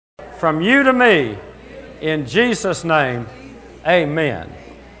from you to me. In Jesus' name, amen.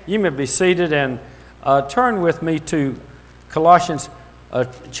 You may be seated and turn with me to Colossians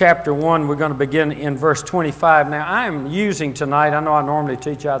chapter 1. We're going to begin in verse 25. Now, I'm using tonight, I know I normally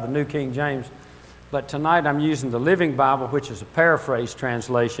teach out of the New King James, but tonight I'm using the Living Bible, which is a paraphrase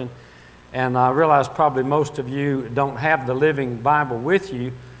translation. And I realize probably most of you don't have the Living Bible with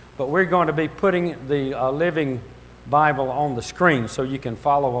you, but we're going to be putting the Living Bible on the screen so you can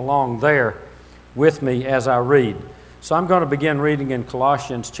follow along there with me as I read. So I'm going to begin reading in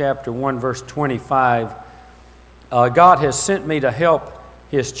Colossians chapter 1, verse 25. God has sent me to help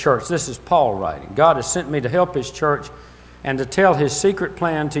His church. This is Paul writing. God has sent me to help His church and to tell His secret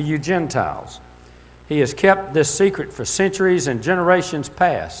plan to you Gentiles. He has kept this secret for centuries and generations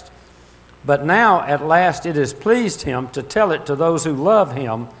past. But now, at last, it has pleased Him to tell it to those who love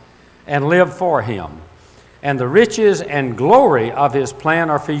Him and live for Him. And the riches and glory of His plan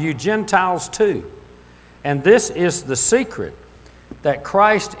are for you Gentiles too. And this is the secret, that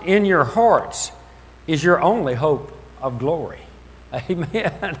Christ in your hearts is your only hope of glory.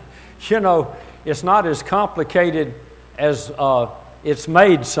 Amen. You know, it's not as complicated as it's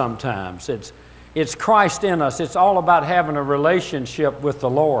made sometimes. It's Christ in us. It's all about having a relationship with the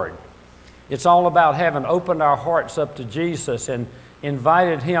Lord. It's all about having opened our hearts up to Jesus and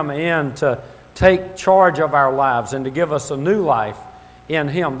invited Him in to take charge of our lives and to give us a new life in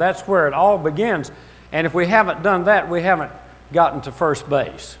Him. That's where it all begins. And if we haven't done that, we haven't gotten to first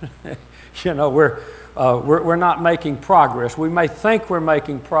base. You know, we're not making progress. We may think we're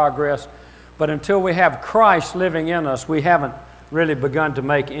making progress, but until we have Christ living in us, we haven't really begun to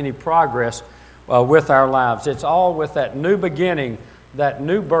make any progress with our lives. It's all with that new beginning, that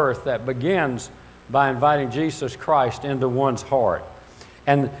new birth that begins by inviting Jesus Christ into one's heart.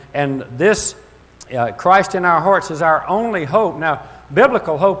 And this Christ in our hearts is our only hope. Now,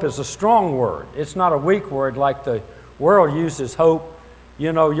 biblical hope is a strong word. It's not a weak word like the world uses hope.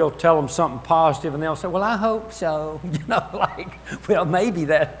 You know, you'll tell them something positive and they'll say, well, I hope so. You know, like, well, maybe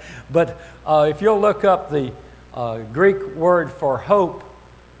that. But if you'll look up the Greek word for hope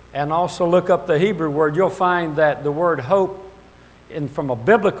and also look up the Hebrew word, you'll find that the word hope, from a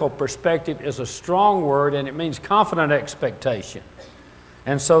biblical perspective, is a strong word, and it means confident expectation.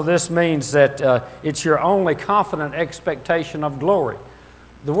 And so this means that it's your only confident expectation of glory.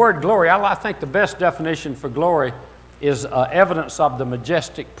 The word glory, I think the best definition for glory is evidence of the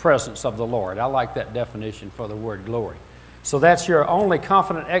majestic presence of the Lord. I like that definition for the word glory. So that's your only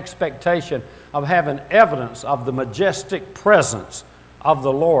confident expectation of having evidence of the majestic presence of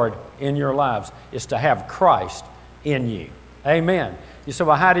the Lord in your lives, is to have Christ in you. Amen. You say,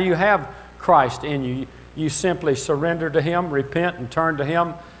 well, how do you have Christ in you? You simply surrender to Him, repent and turn to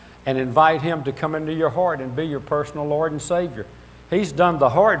Him, and invite Him to come into your heart and be your personal Lord and Savior. He's done the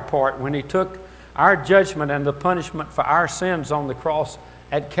hard part when He took our judgment and the punishment for our sins on the cross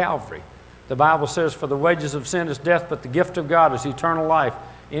at Calvary. The Bible says, for the wages of sin is death, but the gift of God is eternal life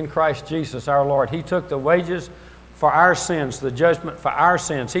in Christ Jesus our Lord. He took the wages for our sins, the judgment for our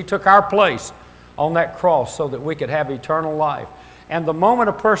sins. He took our place on that cross so that we could have eternal life. And the moment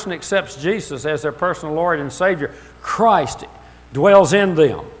a person accepts Jesus as their personal Lord and Savior, Christ dwells in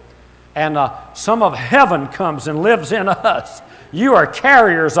them. And some of heaven comes and lives in us. You are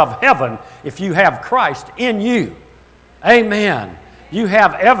carriers of heaven if you have Christ in you. Amen. You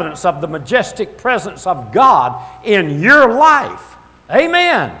have evidence of the majestic presence of God in your life.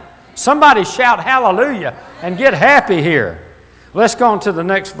 Amen. Somebody shout hallelujah and get happy here. Let's go on to the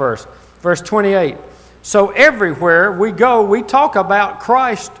next verse. Verse 28. So everywhere we go, we talk about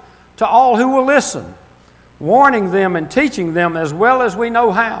Christ to all who will listen, warning them and teaching them as well as we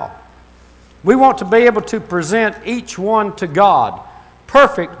know how. We want to be able to present each one to God,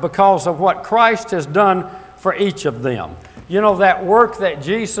 perfect because of what Christ has done for each of them. You know, that work that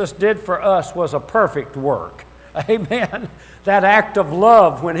Jesus did for us was a perfect work. Amen. That act of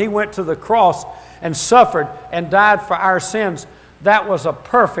love when He went to the cross and suffered and died for our sins, that was a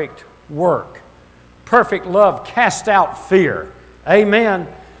perfect work. Perfect love cast out fear. Amen.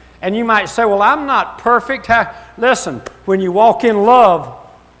 And you might say, well, I'm not perfect. Listen, when you walk in love,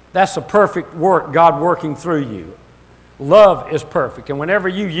 that's a perfect work, God working through you. Love is perfect. And whenever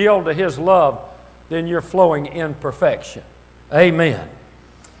you yield to His love, then you're flowing in perfection. Amen.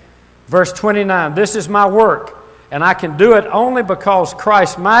 Verse 29, this is my work, and I can do it only because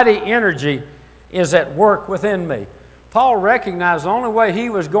Christ's mighty energy is at work within me. Paul recognized the only way he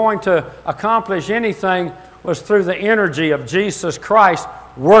was going to accomplish anything was through the energy of Jesus Christ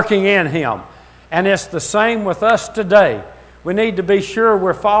working in him. And it's the same with us today. We need to be sure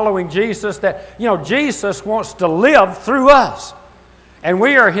we're following Jesus, that, Jesus wants to live through us. And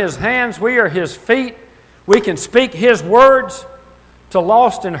we are His hands, we are His feet. We can speak His words to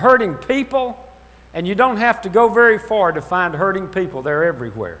lost and hurting people. And you don't have to go very far to find hurting people. They're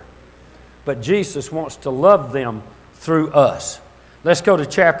everywhere. But Jesus wants to love them through us. Let's go to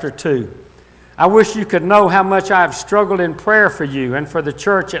chapter 2. I wish you could know how much I've struggled in prayer for you and for the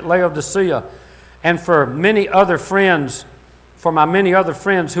church at Laodicea and for many other friends, for my many other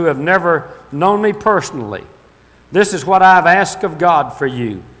friends who have never known me personally. This is what I've asked of God for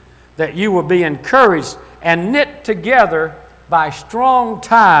you, that you will be encouraged and knit together by strong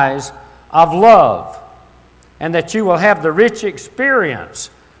ties of love, and that you will have the rich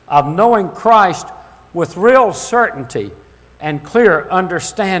experience of knowing Christ with real certainty and clear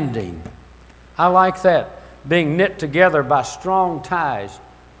understanding. I like that, being knit together by strong ties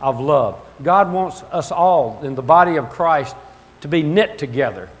of love. God wants us all in the body of Christ to be knit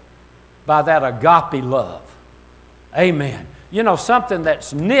together by that agape love. Amen. You know, something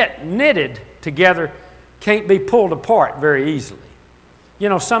that's knitted together can't be pulled apart very easily. You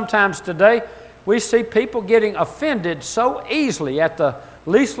know, sometimes today we see people getting offended so easily at the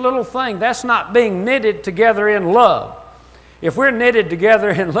least little thing. That's not being knitted together in love. If we're knitted together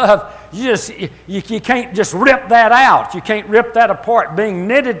in love, you can't just rip that out. You can't rip that apart. Being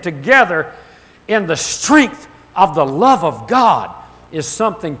knitted together in the strength of the love of God is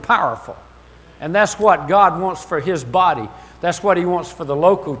something powerful. And that's what God wants for His body. That's what He wants for the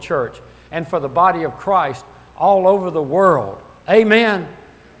local church and for the body of Christ all over the world. Amen.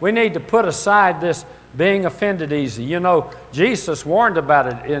 We need to put aside this being offended easy. You know, Jesus warned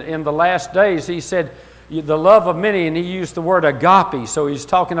about it in the last days. He said, the love of many, and He used the word agape. So He's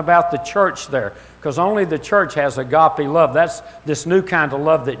talking about the church there, because only the church has agape love. That's this new kind of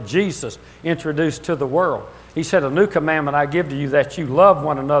love that Jesus introduced to the world. He said, a new commandment I give to you, that you love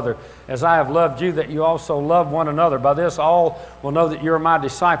one another as I have loved you, that you also love one another. By this all will know that you're my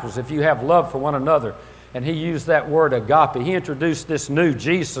disciples, if you have love for one another. And He used that word agape. He introduced this new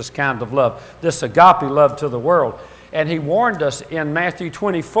Jesus kind of love, this agape love to the world. And He warned us in Matthew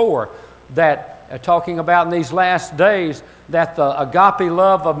 24 that, talking about in these last days, that the agape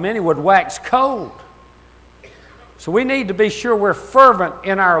love of many would wax cold. So we need to be sure we're fervent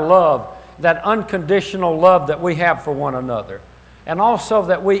in our love, that unconditional love that we have for one another. And also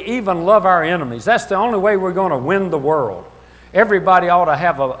that we even love our enemies. That's the only way we're going to win the world. Everybody ought to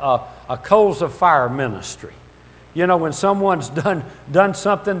have a coals of fire ministry. You know, when someone's done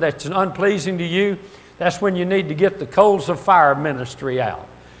something that's unpleasing to you, that's when you need to get the coals of fire ministry out.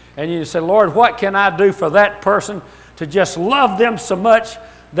 And you say, Lord, what can I do for that person to just love them so much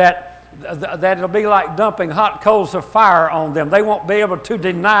that it'll be like dumping hot coals of fire on them. They won't be able to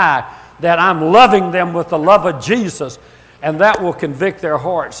deny that I'm loving them with the love of Jesus, and that will convict their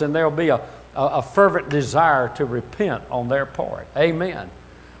hearts, and there'll be a fervent desire to repent on their part. Amen.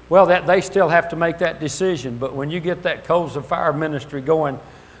 Well, that they still have to make that decision, but when you get that coals of fire ministry going,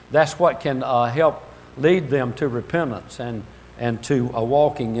 that's what can help lead them to repentance and to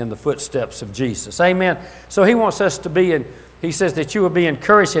walking in the footsteps of Jesus. Amen. So He wants us to be He says that you will be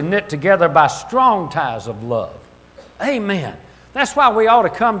encouraged and knit together by strong ties of love. Amen. That's why we ought to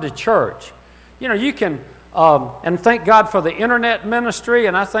come to church. You know, you can, and thank God for the internet ministry,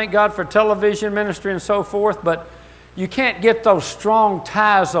 and I thank God for television ministry and so forth, but you can't get those strong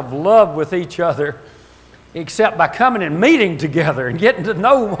ties of love with each other except by coming and meeting together and getting to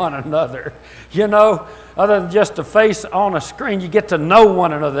know one another. You know, other than just a face on a screen, you get to know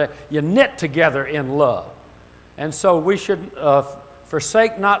one another. You knit together in love. And so we should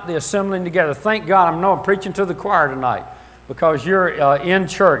forsake not the assembling together. Thank God, I know I'm preaching to the choir tonight because you're in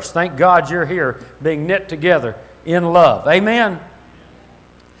church. Thank God you're here being knit together in love. Amen?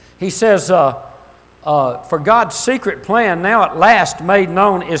 He says, for God's secret plan now at last made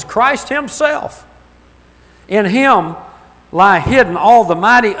known is Christ Himself. In Him lie hidden all the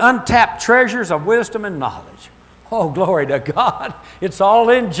mighty untapped treasures of wisdom and knowledge. Oh, glory to God. It's all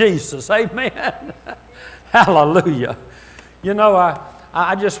in Jesus. Amen. Hallelujah. You know,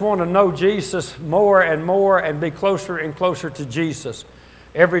 I just want to know Jesus more and more and be closer and closer to Jesus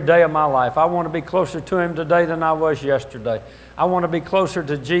every day of my life. I want to be closer to Him today than I was yesterday. I want to be closer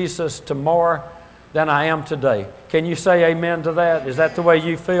to Jesus tomorrow than I am today. Can you say amen to that? Is that the way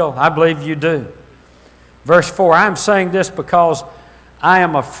you feel? I believe you do. Verse 4, I am saying this because I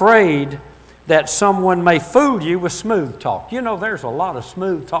am afraid that someone may fool you with smooth talk. You know, there's a lot of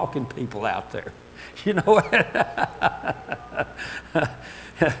smooth talking people out there. You know,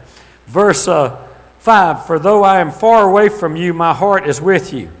 verse 5, for though I am far away from you, my heart is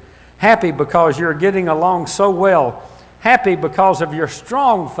with you. Happy because you're getting along so well. Happy because of your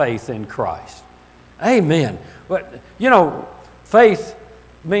strong faith in Christ. Amen. But, you know, Faith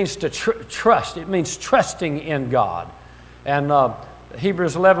means to trust. It means trusting in God. And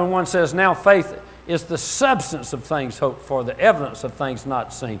Hebrews 11:1 says, now faith is the substance of things hoped for, the evidence of things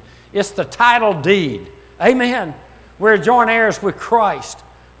not seen. It's the title deed. Amen. We're joint heirs with Christ.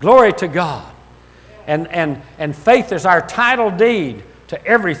 Glory to God. And faith is our title deed to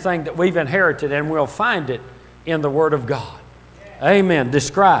everything that we've inherited, and we'll find it in the Word of God. Amen.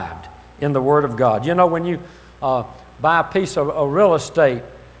 Described in the Word of God. You know, when you buy a piece of real estate,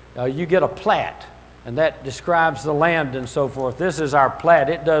 you get a plat, and that describes the land and so forth. This is our plat.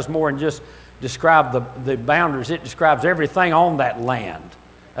 It does more than just describe the boundaries. It describes everything on that land.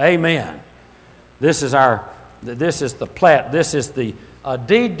 Amen. This is the plat. This is the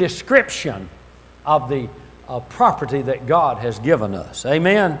deed description of the property that God has given us.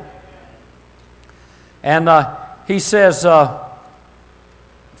 Amen. And he says, and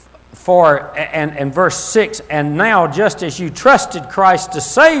verse 6, and now just as you trusted Christ to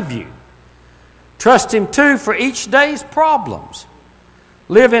save you, trust Him too for each day's problems.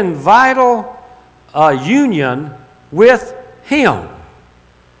 Live in vital union with Him.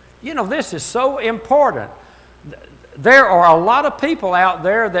 You know, this is so important. There are a lot of people out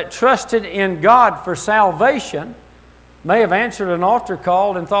there that trusted in God for salvation, may have answered an altar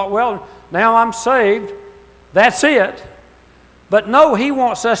call and thought, well, now I'm saved. That's it. But no, He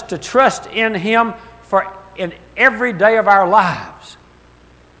wants us to trust in Him in every day of our lives.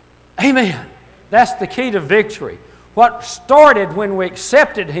 Amen. That's the key to victory. What started when we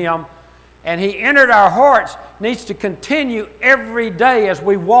accepted Him and He entered our hearts needs to continue every day as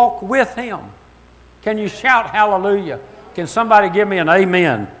we walk with Him. Can you shout hallelujah? Can somebody give me an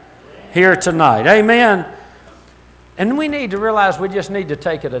amen here tonight? Amen. And we need to realize we just need to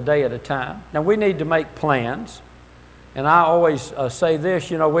take it a day at a time. Now, we need to make plans. And I always say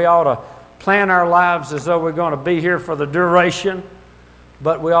this, you know, we ought to plan our lives as though we're going to be here for the duration,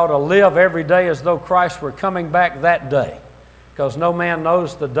 but we ought to live every day as though Christ were coming back that day, because no man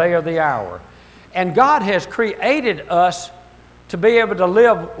knows the day or the hour. And God has created us to be able to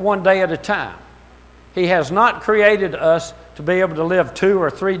live one day at a time. He has not created us to be able to live 2 or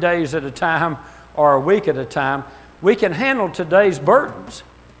 3 days at a time or a week at a time. We can handle today's burdens.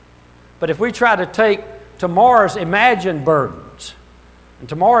 But if we try to take tomorrow's imagined burdens and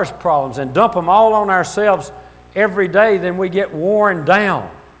tomorrow's problems and dump them all on ourselves every day, then we get worn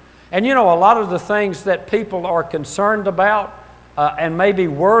down. And you know, a lot of the things that people are concerned about and maybe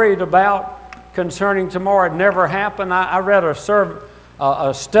worried about concerning tomorrow never happen. I read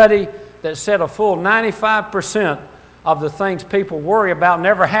a study that said a full 95% of the things people worry about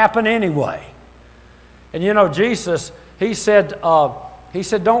never happen anyway. And you know, Jesus, He said,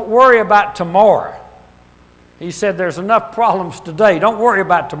 don't worry about tomorrow. He said, there's enough problems today. Don't worry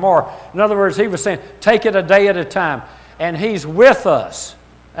about tomorrow. In other words, He was saying, take it a day at a time. And He's with us.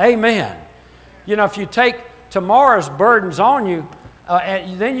 Amen. You know, if you take tomorrow's burdens on you,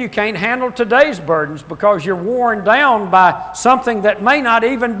 then you can't handle today's burdens because you're worn down by something that may not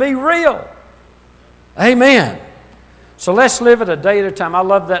even be real. Amen. So let's live it a day at a time. I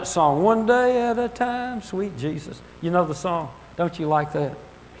love that song. One day at a time, sweet Jesus. You know the song? Don't you like that?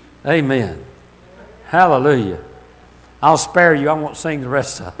 Amen. Hallelujah. I'll spare you. I won't sing the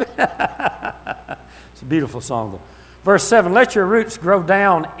rest of it. It's a beautiful song, though. Verse 7, let your roots grow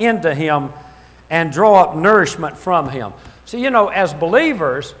down into Him and draw up nourishment from Him. So, you know, as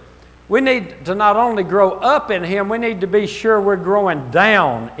believers, we need to not only grow up in Him, we need to be sure we're growing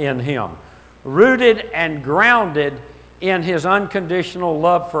down in Him, rooted and grounded in His unconditional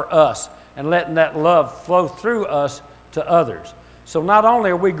love for us and letting that love flow through us to others. So not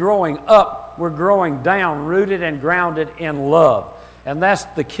only are we growing up, we're growing down, rooted and grounded in love. And that's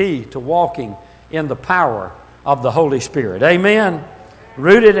the key to walking in the power of the Holy Spirit. Amen?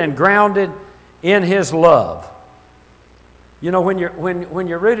 Rooted and grounded in His love. You know, when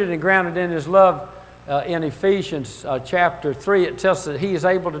you're rooted and grounded in His love, in Ephesians chapter 3, it tells us that He is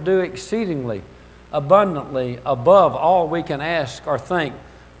able to do exceedingly, abundantly, above all we can ask or think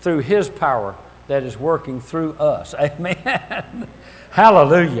through His power that is working through us. Amen.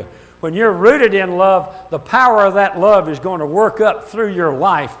 Hallelujah. When you're rooted in love, the power of that love is going to work up through your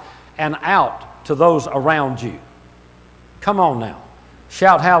life and out to those around you. Come on now.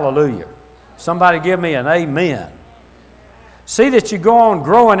 Shout hallelujah. Somebody give me an amen. See that you go on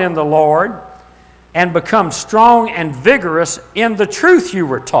growing in the Lord and become strong and vigorous in the truth you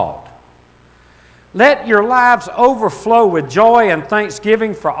were taught. Let your lives overflow with joy and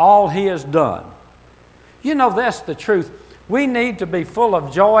thanksgiving for all He has done. You know, that's the truth. We need to be full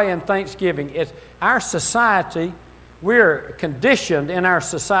of joy and thanksgiving. It's our society, we're conditioned in our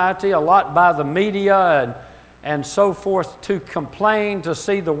society a lot by the media and so forth, to complain, to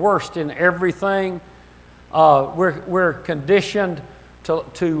see the worst in everything. We're conditioned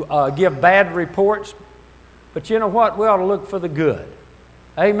to give bad reports. But you know what? We ought to look for the good.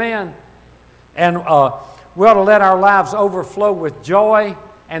 Amen. And we ought to let our lives overflow with joy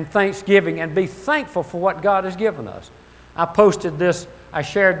and thanksgiving and be thankful for what God has given us. I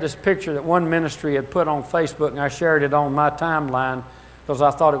shared this picture that one ministry had put on Facebook, and I shared it on my timeline because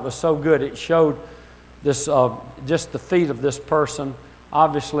I thought it was so good. It showed this just the feet of this person,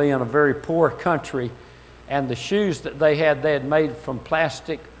 obviously in a very poor country, and the shoes that they had made from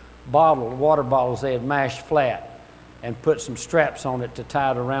plastic water bottles they had mashed flat and put some straps on it to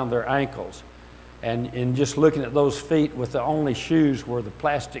tie it around their ankles. And just looking at those feet, with the only shoes were the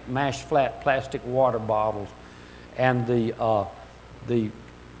mashed flat plastic water bottles. And the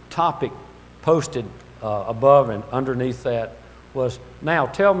topic posted above and underneath that was, "Now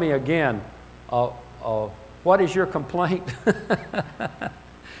tell me again, what is your complaint?"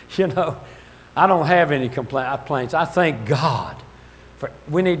 You know, I don't have any complaints. I thank God.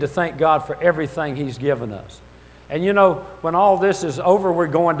 We need to thank God for everything He's given us. And you know, when all this is over, we're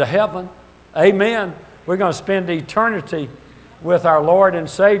going to heaven. Amen. We're going to spend eternity with our Lord and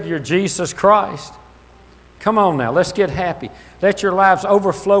Savior, Jesus Christ. Come on now, let's get happy. Let your lives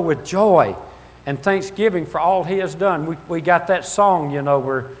overflow with joy and thanksgiving for all He has done. We got that song, you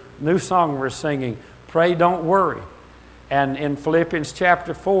know, new song we're singing, "Pray Don't Worry." And in Philippians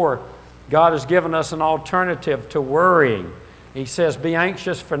chapter 4, God has given us an alternative to worrying. He says, "Be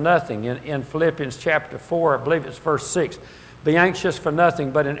anxious for nothing." In Philippians chapter 4, I believe it's verse 6. "Be anxious for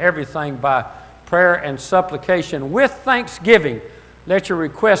nothing, but in everything by prayer and supplication with thanksgiving, let your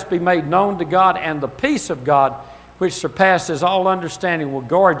requests be made known to God, and the peace of God, which surpasses all understanding, will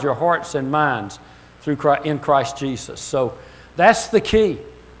guard your hearts and minds in Christ Jesus." So that's the key.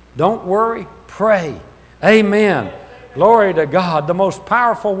 Don't worry, pray. Amen. Glory to God. The most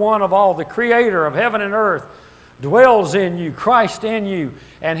powerful one of all, the Creator of heaven and earth, dwells in you, Christ in you,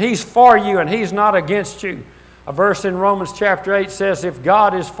 and He's for you and He's not against you. A verse in Romans chapter 8 says, "If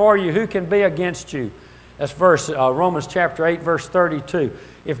God is for you, who can be against you?" That's Romans chapter 8, verse 32.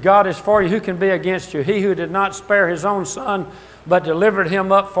 "If God is for you, who can be against you? He who did not spare His own Son, but delivered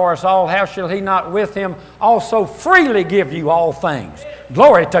Him up for us all, how shall He not with Him also freely give you all things?"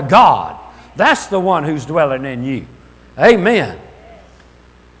 Glory to God. That's the one who's dwelling in you. Amen.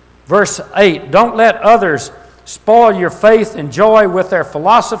 Verse 8, "Don't let others spoil your faith and joy with their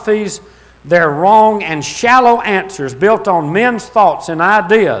philosophies, their wrong and shallow answers built on men's thoughts and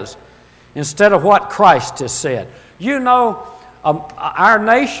ideas instead of what Christ has said." You know, our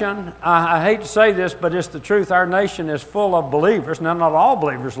nation, I hate to say this, but it's the truth, our nation is full of believers. Now, not all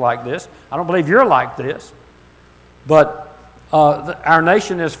believers like this. I don't believe you're like this. But our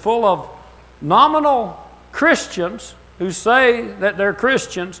nation is full of nominal Christians who say that they're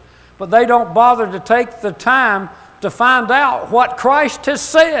Christians, but they don't bother to take the time to find out what Christ has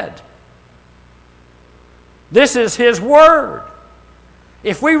said. This is His Word.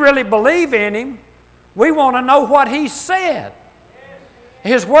 If we really believe in Him, we want to know what He said.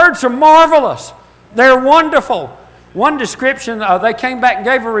 His words are marvelous. They're wonderful. One description, they came back and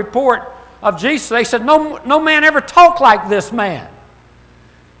gave a report of Jesus. They said, no man ever talked like this man.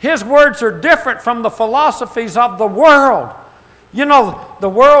 His words are different from the philosophies of the world. You know, the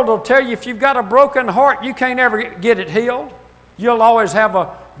world will tell you if you've got a broken heart, you can't ever get it healed. You'll always have a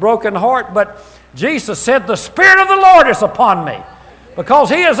broken heart. But Jesus said, "The Spirit of the Lord is upon me, because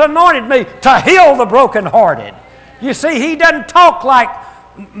He has anointed me to heal the brokenhearted." You see, He doesn't talk like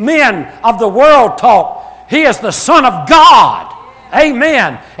men of the world talk. He is the Son of God.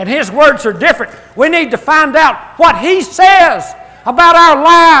 Amen. And His words are different. We need to find out what He says about our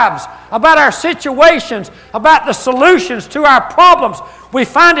lives, about our situations, about the solutions to our problems. We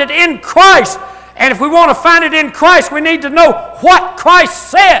find it in Christ. And if we want to find it in Christ, we need to know what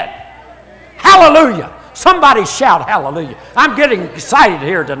Christ said. Hallelujah. Somebody shout hallelujah. I'm getting excited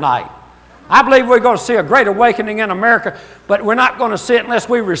here tonight. I believe we're going to see a great awakening in America, but we're not going to see it unless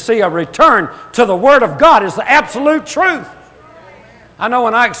we receive a return to the Word of God as the absolute truth. I know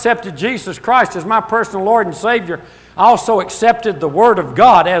when I accepted Jesus Christ as my personal Lord and Savior, I also accepted the Word of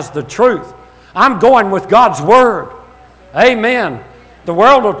God as the truth. I'm going with God's Word. Amen. The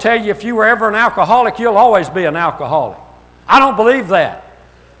world will tell you if you were ever an alcoholic, you'll always be an alcoholic. I don't believe that.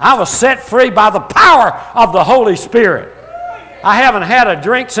 I was set free by the power of the Holy Spirit. I haven't had a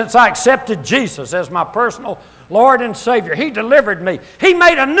drink since I accepted Jesus as my personal Lord and Savior. He delivered me. He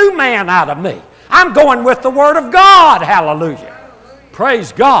made a new man out of me. I'm going with the Word of God. Hallelujah.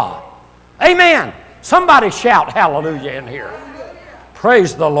 Praise God. Amen. Somebody shout hallelujah in here.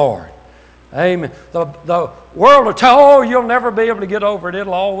 Praise the Lord. Amen. The world will tell, oh, you'll never be able to get over it.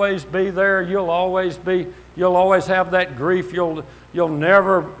 It'll always be there. You'll always have that grief. You'll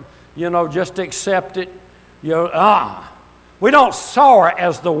never, just accept it. We don't sorrow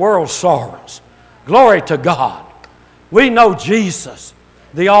as the world sorrows. Glory to God. We know Jesus,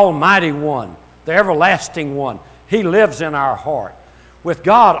 the Almighty One, the Everlasting One. He lives in our heart. With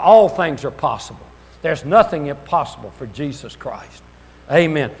God, all things are possible. There's nothing impossible for Jesus Christ.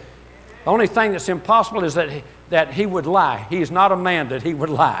 Amen. The only thing that's impossible is that He would lie. He is not a man that He would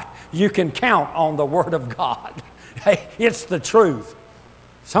lie. You can count on the Word of God. It's the truth.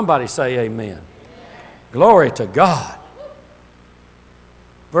 Somebody say amen. Glory to God.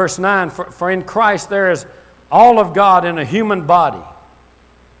 Verse 9, for in Christ there is all of God in a human body.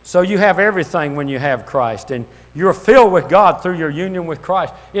 So you have everything when you have Christ, and you're filled with God through your union with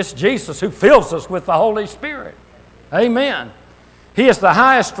Christ. It's Jesus who fills us with the Holy Spirit. Amen. He is the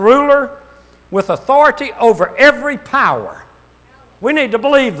highest ruler with authority over every power. We need to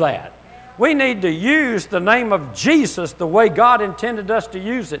believe that. We need to use the name of Jesus the way God intended us to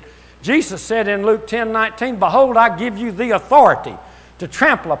use it. Jesus said in Luke 10:19, behold, I give you the authority to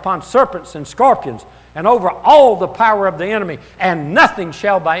trample upon serpents and scorpions and over all the power of the enemy, and nothing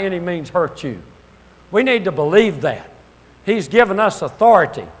shall by any means hurt you. We need to believe that. He's given us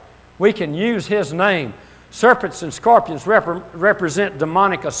authority. We can use His name. Serpents and scorpions represent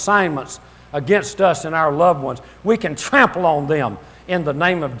demonic assignments against us and our loved ones. We can trample on them in the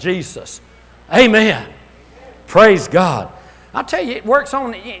name of Jesus. Amen. Praise God. I'll tell you, it works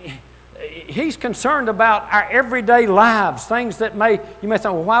on... He's concerned about our everyday lives, things that you may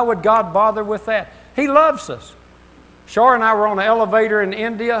think, well, why would God bother with that? He loves us. Shar and I were on an elevator in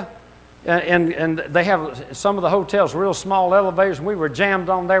India, and they have some of the hotels, real small elevators, and we were jammed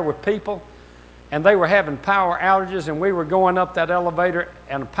on there with people, and they were having power outages, and we were going up that elevator,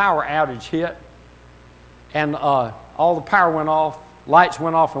 and a power outage hit, and all the power went off, lights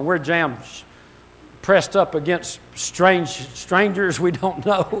went off, and we're jammed, pressed up against strangers we don't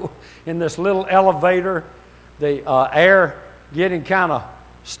know in this little elevator, the air getting kind of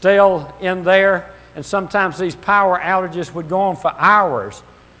stale in there, and sometimes these power outages would go on for hours.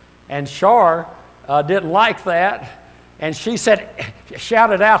 And Shar didn't like that, and she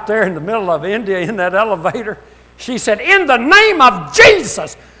shouted out there in the middle of India in that elevator, she said, in the name of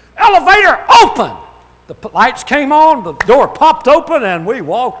Jesus, elevator open! The lights came on, the door popped open, and we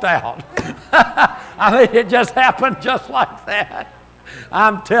walked out. I mean, it just happened just like that.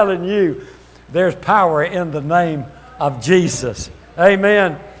 I'm telling you, there's power in the name of Jesus.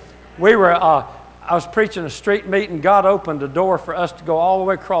 Amen. I was preaching a street meeting. God opened a door for us to go all the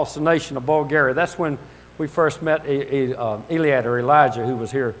way across the nation of Bulgaria. That's when we first met Eliad or Elijah, who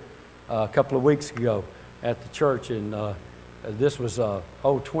was here a couple of weeks ago at the church. And this was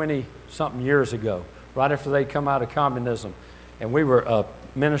 20-something years ago, right after they'd come out of communism. And we were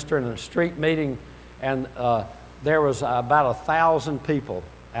ministering in a street meeting, and there was about 1,000 people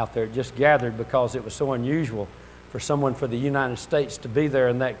out there just gathered because it was so unusual for someone for the United States to be there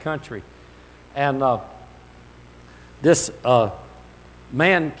in that country. And this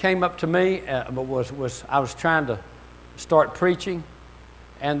man came up to me, I was trying to start preaching,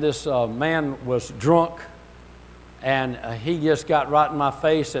 and this man was drunk, and he just got right in my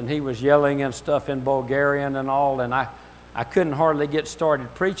face, and he was yelling and stuff in Bulgarian and all, and I couldn't hardly get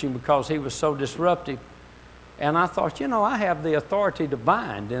started preaching because he was so disruptive. And I thought, I have the authority to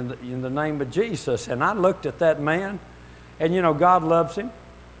bind in the name of Jesus. And I looked at that man, and God loves him,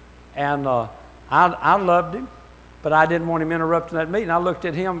 and I loved him, but I didn't want him interrupting that meeting. I looked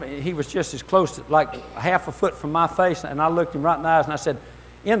at him, he was just as close to like half a foot from my face, and I looked him right in the eyes and I said,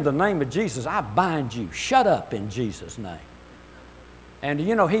 in the name of Jesus, I bind you. Shut up in Jesus' name. And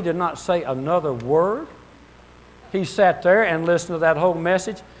he did not say another word. He sat there and listened to that whole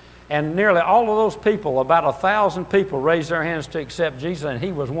message, and nearly all of those people, about 1,000 people, raised their hands to accept Jesus, and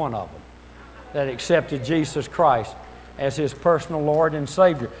he was one of them that accepted Jesus Christ as his personal Lord and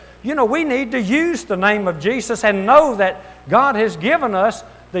Savior. We need to use the name of Jesus and know that God has given us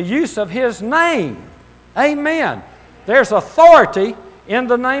the use of His name. Amen. There's authority in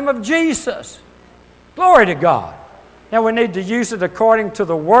the name of Jesus. Glory to God. Now we need to use it according to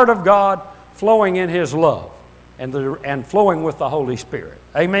the Word of God, flowing in His love and flowing with the Holy Spirit.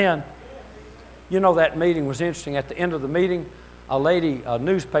 Amen. That meeting was interesting. At the end of the meeting, a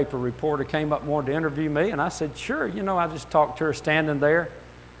newspaper reporter came up and wanted to interview me, and I said, sure. I just talked to her standing there,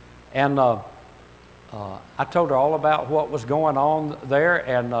 and I told her all about what was going on there,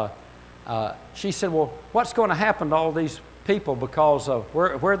 and she said, well, what's going to happen to all these people, because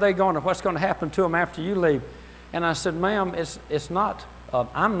where are they going, what's going to happen to them after you leave? And I said, ma'am, it's not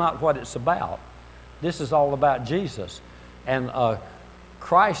I'm not what it's about. This is all about Jesus. And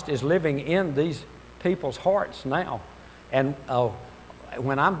Christ is living in these people's hearts now. And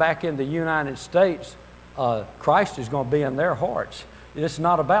when I'm back in the United States, Christ is going to be in their hearts. It's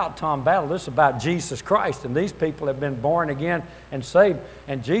not about Tom Battle. This is about Jesus Christ. And these people have been born again and saved.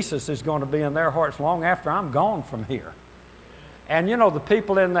 And Jesus is going to be in their hearts long after I'm gone from here. And you know, the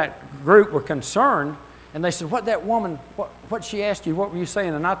people in that group were concerned. And they said, what that woman, what she asked you, what were you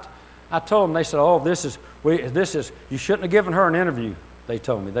saying? And I told them, they said, oh, this is, you shouldn't have given her an interview, they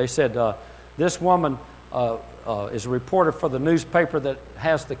told me. They said, this woman is a reporter for the newspaper that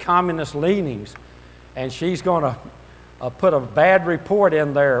has the communist leanings. And she's going to put a bad report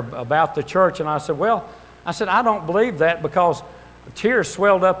in there about the church. And I said, well, I don't believe that, because tears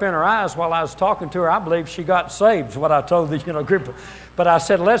swelled up in her eyes while I was talking to her. I believe she got saved, is what I told the group. But I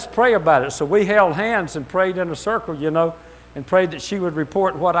said, let's pray about it. So we held hands and prayed in a circle, and prayed that she would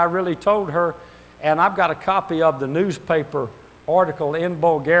report what I really told her. And I've got a copy of the newspaper article in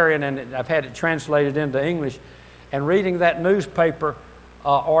Bulgarian, and I've had it translated into English. And reading that newspaper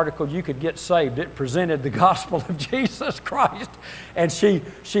article, you could get saved. It presented the gospel of Jesus Christ. And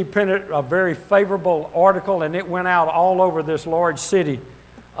she printed a very favorable article, and it went out all over this large city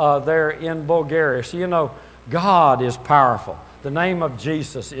there in Bulgaria. So God is powerful. The name of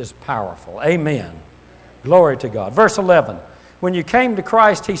Jesus is powerful. Amen. Glory to God. Verse 11. When you came to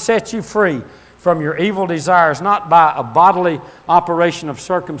Christ, He set you free from your evil desires, not by a bodily operation of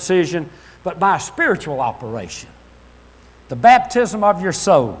circumcision, but by a spiritual operation, the baptism of your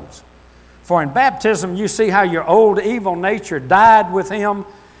souls. For in baptism you see how your old evil nature died with Him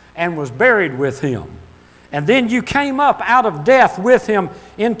and was buried with Him. And then you came up out of death with Him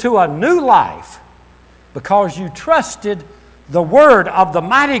into a new life, because you trusted the word of the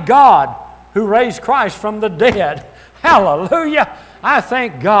mighty God who raised Christ from the dead. Hallelujah! I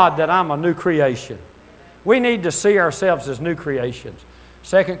thank God that I'm a new creation. We need to see ourselves as new creations.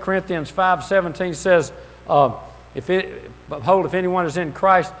 2 Corinthians 5:17 says, behold, if anyone is in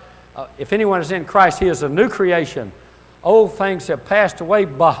Christ, he is a new creation. Old things have passed away.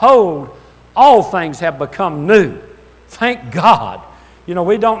 Behold, all things have become new. Thank God.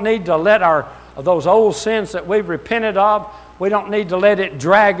 We don't need to let those old sins that we've repented of, we don't need to let it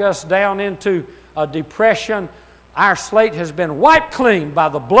drag us down into a depression. Our slate has been wiped clean by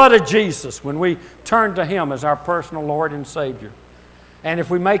the blood of Jesus when we turn to Him as our personal Lord and Savior. And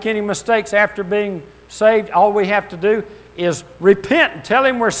if we make any mistakes after being saved, all we have to do is repent and tell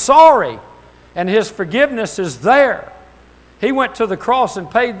Him we're sorry. And His forgiveness is there. He went to the cross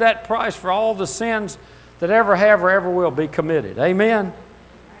and paid that price for all the sins that ever have or ever will be committed. Amen?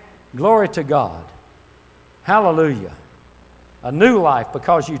 Glory to God. Hallelujah. A new life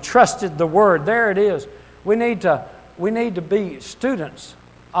because you trusted the Word. There it is. We need to be students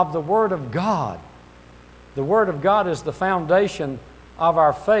of the Word of God. The Word of God is the foundation of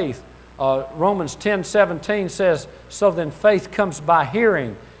our faith. Romans 10:17 says, so then faith comes by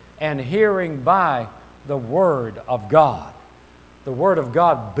hearing, and hearing by the Word of God. The Word of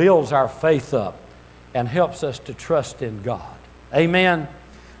God builds our faith up and helps us to trust in God. Amen.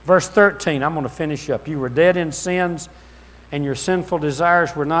 Verse 13, I'm going to finish up. You were dead in sins, and your sinful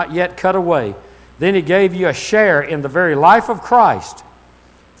desires were not yet cut away. Then He gave you a share in the very life of Christ,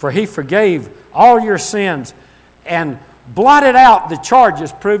 for He forgave all your sins and blotted out the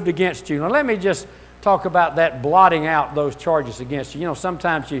charges proved against you. Now let me just talk about that, blotting out those charges against you.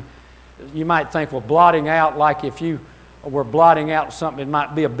 Sometimes you might think, well, blotting out, like if you were blotting out something, it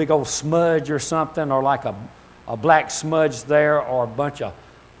might be a big old smudge or something, or like a black smudge there, or a bunch of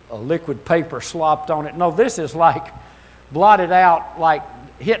liquid paper slopped on it. No, this is like blotted out, like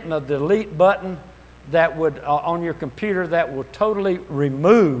hitting a delete button that would on your computer that will totally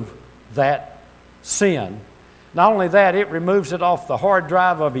remove that sin. Not only that, it removes it off the hard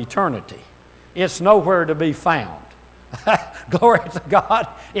drive of eternity. It's nowhere to be found. Glory to God.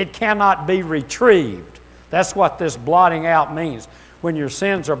 It cannot be retrieved. That's what this blotting out means. When your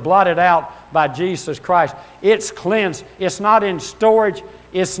sins are blotted out by Jesus Christ, it's cleansed. It's not in storage.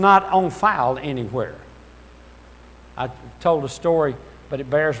 It's not on file anywhere. I told a story, but it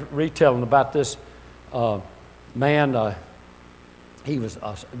bears retelling, about this man. He was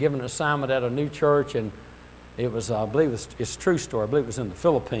given an assignment at a new church, and it was, I believe it's a true story. I believe it was in the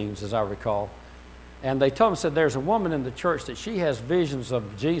Philippines, as I recall. And they told him, said, there's a woman in the church that she has visions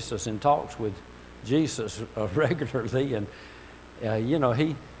of Jesus and talks with Jesus regularly. And,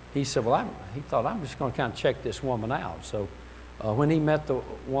 he said, well, he thought, I'm just going to kind of check this woman out. So when he met the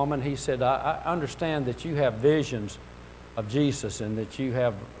woman, he said, I understand that you have visions of Jesus, and that you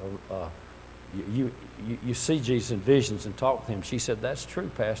have you see Jesus in visions and talk with him. She said, that's true,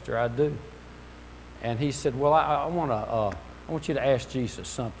 Pastor, I do. And he said, well, I want you to ask Jesus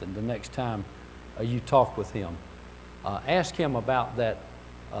something the next time you talk with him. Ask him about that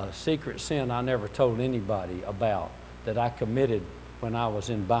secret sin I never told anybody about that I committed when I was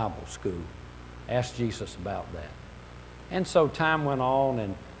in Bible school. Ask Jesus about that. And so time went on,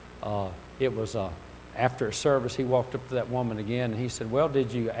 and it was after a service, he walked up to that woman again, and he said, well,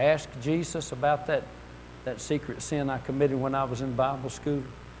 did you ask Jesus about that secret sin I committed when I was in Bible school?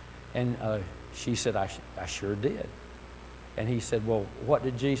 And she said, I sure did. And he said, well, what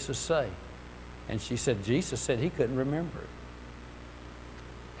did Jesus say? And she said, Jesus said he couldn't remember it.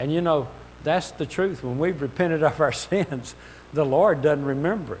 And you know, that's the truth. When we've repented of our sins, the Lord doesn't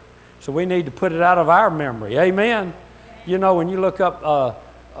remember it. So we need to put it out of our memory. Amen? You know, when you look up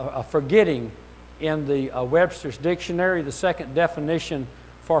forgetting in the Webster's Dictionary, the second definition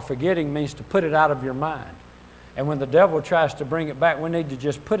for forgetting means to put it out of your mind. And when the devil tries to bring it back, we need to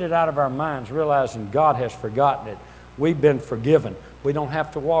just put it out of our minds, realizing God has forgotten it. We've been forgiven. We don't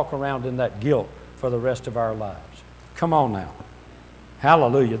have to walk around in that guilt for the rest of our lives. Come on now.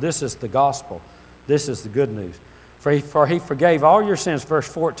 Hallelujah. This is the gospel. This is the good news. For he forgave all your sins, verse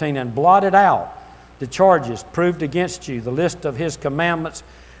 14, and blotted out the charges proved against you, the list of his commandments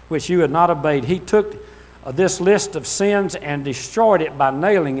which you had not obeyed. He took this list of sins and destroyed it by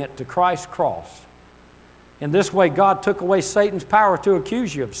nailing it to Christ's cross. In this way, God took away Satan's power to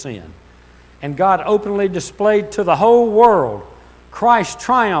accuse you of sin. And God openly displayed to the whole world Christ's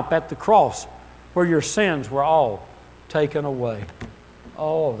triumph at the cross, where your sins were all taken away.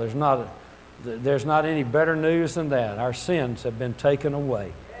 Oh, there's not any better news than that. Our sins have been taken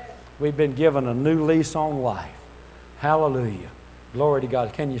away. We've been given a new lease on life. Hallelujah. Glory to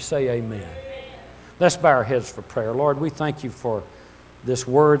God. Can you say amen? Let's bow our heads for prayer. Lord, we thank you for this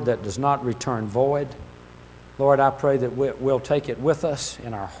word that does not return void. Lord, I pray that we'll take it with us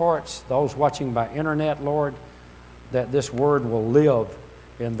in our hearts. Those watching by internet, Lord, that this word will live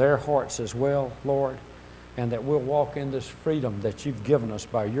in their hearts as well, Lord, and that we'll walk in this freedom that you've given us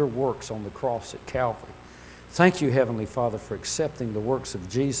by your works on the cross at Calvary. Thank you, Heavenly Father, for accepting the works of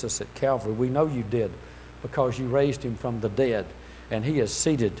Jesus at Calvary. We know you did because you raised him from the dead, and he is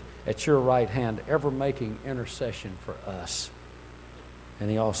seated at your right hand, ever making intercession for us. And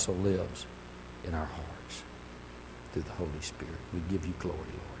he also lives in our hearts through the Holy Spirit. We give you glory,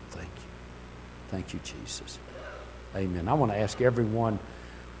 Lord. Thank you. Thank you, Jesus. Amen. I want to ask everyone,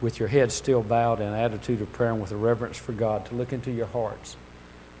 with your head still bowed in an attitude of prayer and with a reverence for God, to look into your hearts.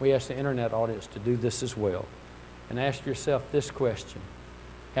 We ask the internet audience to do this as well. And ask yourself this question: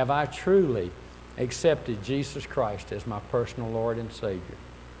 have I truly accepted Jesus Christ as my personal Lord and Savior?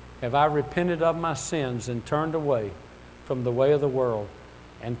 Have I repented of my sins and turned away from the way of the world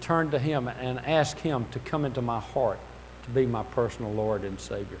and turned to him and asked him to come into my heart to be my personal Lord and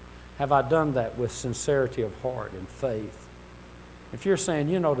Savior? Have I done that with sincerity of heart and faith? If you're saying,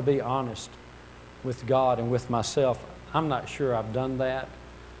 you know, to be honest with God and with myself, I'm not sure I've done that.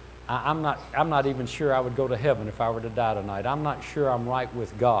 I'm not even sure I would go to heaven if I were to die tonight. I'm not sure I'm right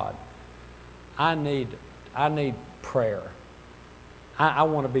with God. I need prayer. I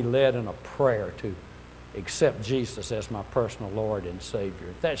want to be led in a prayer to accept Jesus as my personal Lord and Savior.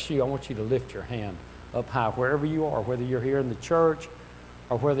 If that's you, I want you to lift your hand up high wherever you are, whether you're here in the church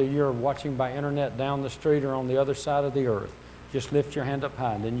or whether you're watching by internet down the street or on the other side of the earth. Just lift your hand up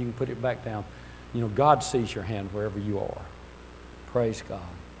high, and then you can put it back down. You know, God sees your hand wherever you are. Praise God.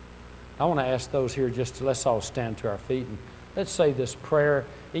 I want to ask those here just to, let's all stand to our feet and let's say this prayer,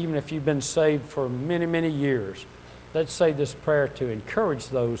 even if you've been saved for many, many years. Let's say this prayer to encourage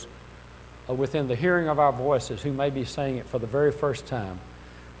those within the hearing of our voices who may be saying it for the very first time.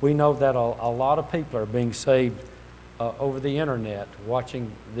 We know that a lot of people are being saved over the internet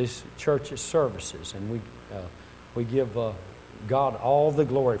watching this church's services, and we give God all the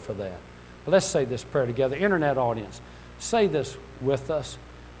glory for that. But let's say this prayer together. Internet audience, say this with us.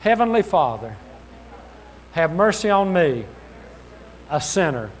 Heavenly Father, have mercy on me, a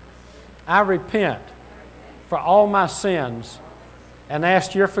sinner. I repent for all my sins and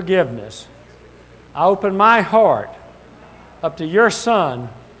ask your forgiveness. I open my heart up to your Son,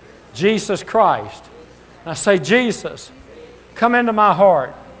 Jesus Christ. And I say, Jesus, come into my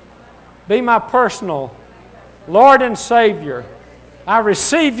heart. Be my personal Lord and Savior. I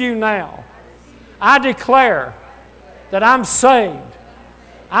receive you now. I declare that I'm saved.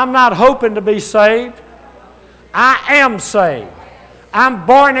 I'm not hoping to be saved. I am saved. I'm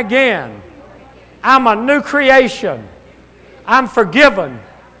born again. I'm a new creation. I'm forgiven.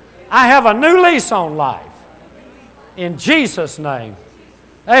 I have a new lease on life. In Jesus' name,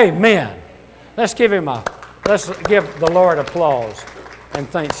 amen. Let's give the Lord applause and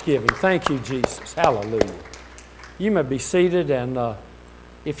thanksgiving. Thank you, Jesus. Hallelujah. You may be seated, and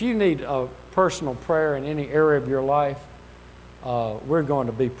if you need a personal prayer in any area of your life, we're going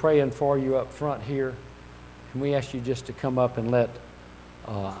to be praying for you up front here. And we ask you just to come up and let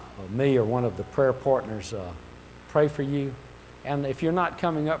me or one of the prayer partners pray for you. And if you're not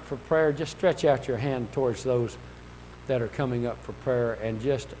coming up for prayer, just stretch out your hand towards those that are coming up for prayer and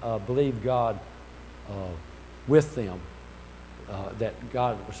just believe God with them, that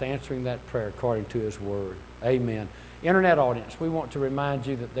God was answering that prayer according to His Word. Amen. Internet audience, we want to remind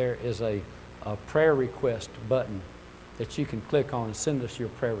you that there is a prayer request button that you can click on and send us your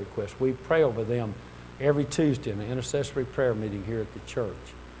prayer request. We pray over them every Tuesday in an intercessory prayer meeting here at the church.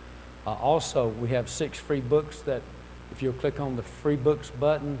 Also, we have 6 free books that if you'll click on the free books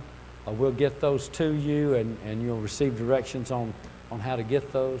button, we'll get those to you, and you'll receive directions on how to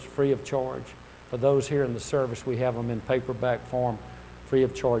get those free of charge. For those here in the service, we have them in paperback form, free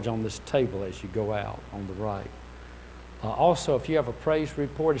of charge on this table as you go out on the right. Also, if you have a praise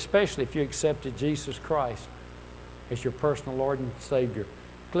report, especially if you accepted Jesus Christ as your personal Lord and Savior,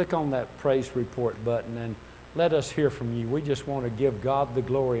 click on that praise report button and let us hear from you. We just want to give God the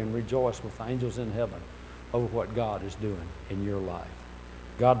glory and rejoice with the angels in heaven over what God is doing in your life.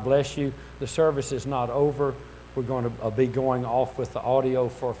 God bless you. The service is not over. We're going to be going off with the audio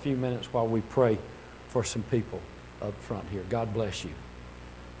for a few minutes while we pray for some people up front here. God bless you.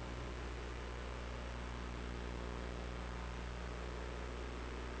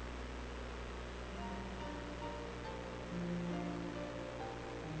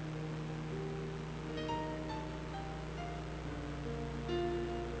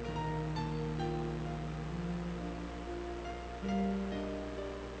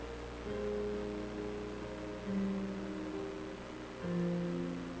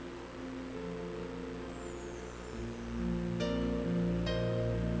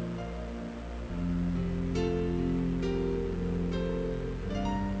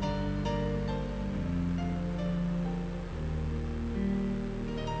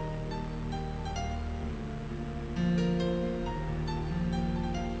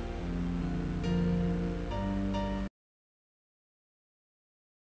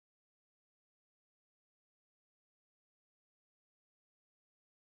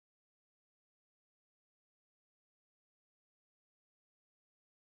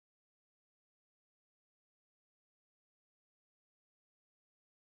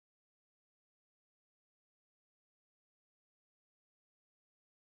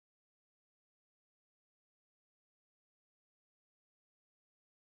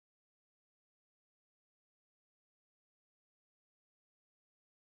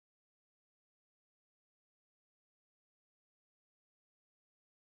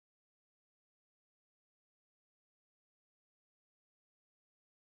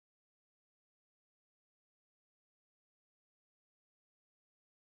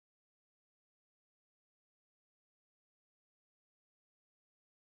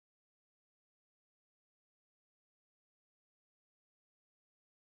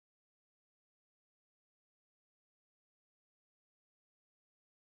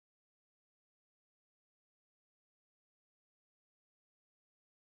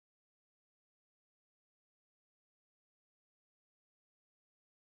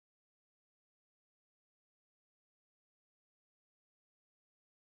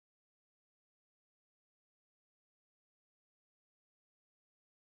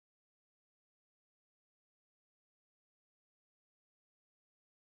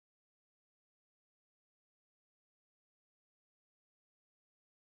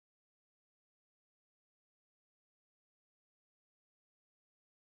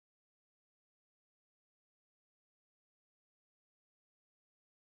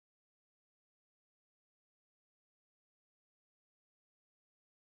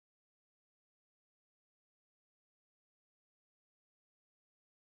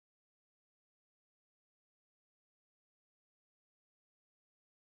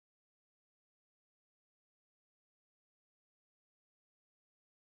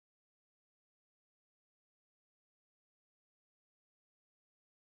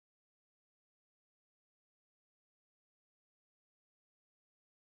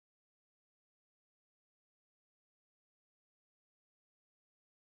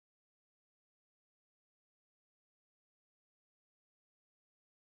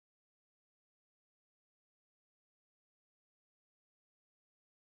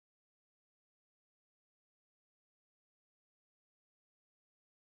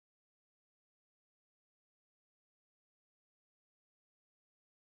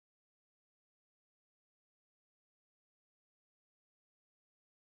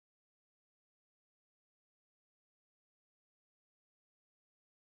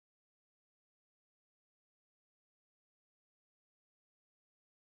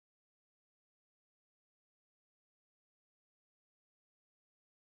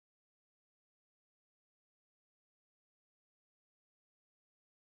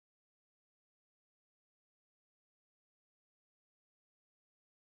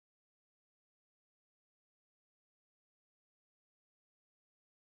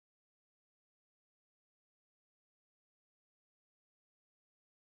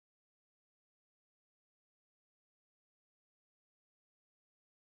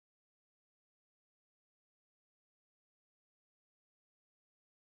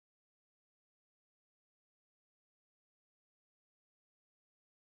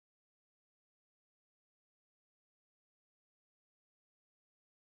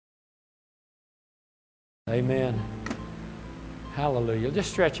 Amen. Hallelujah.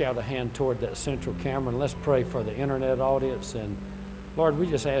 Just stretch out a hand toward that central camera and let's pray for the internet audience. And Lord, we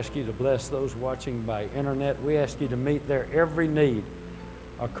just ask you to bless those watching by internet. We ask you to meet their every need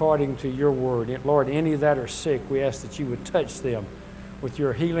according to your word. Lord, any that are sick, we ask that you would touch them with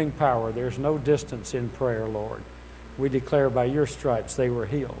your healing power. There's no distance in prayer, Lord. We declare by your stripes they were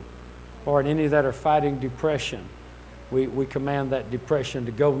healed. Lord, any that are fighting depression, we command that depression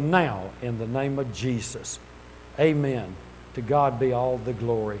to go now in the name of Jesus. Amen. To God be all the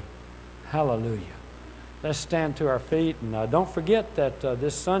glory. Hallelujah. Let's stand to our feet. And don't forget that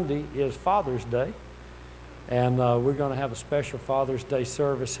this Sunday is Father's Day. And we're going to have a special Father's Day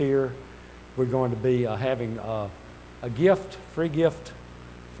service here. We're going to be having a gift, free gift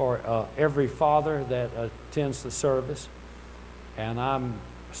for every father that attends the service. And I'm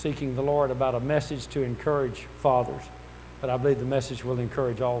seeking the Lord about a message to encourage fathers. But I believe the message will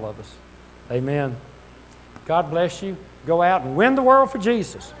encourage all of us. Amen. God bless you. Go out and win the world for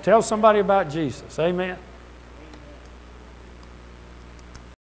Jesus. Tell somebody about Jesus. Amen.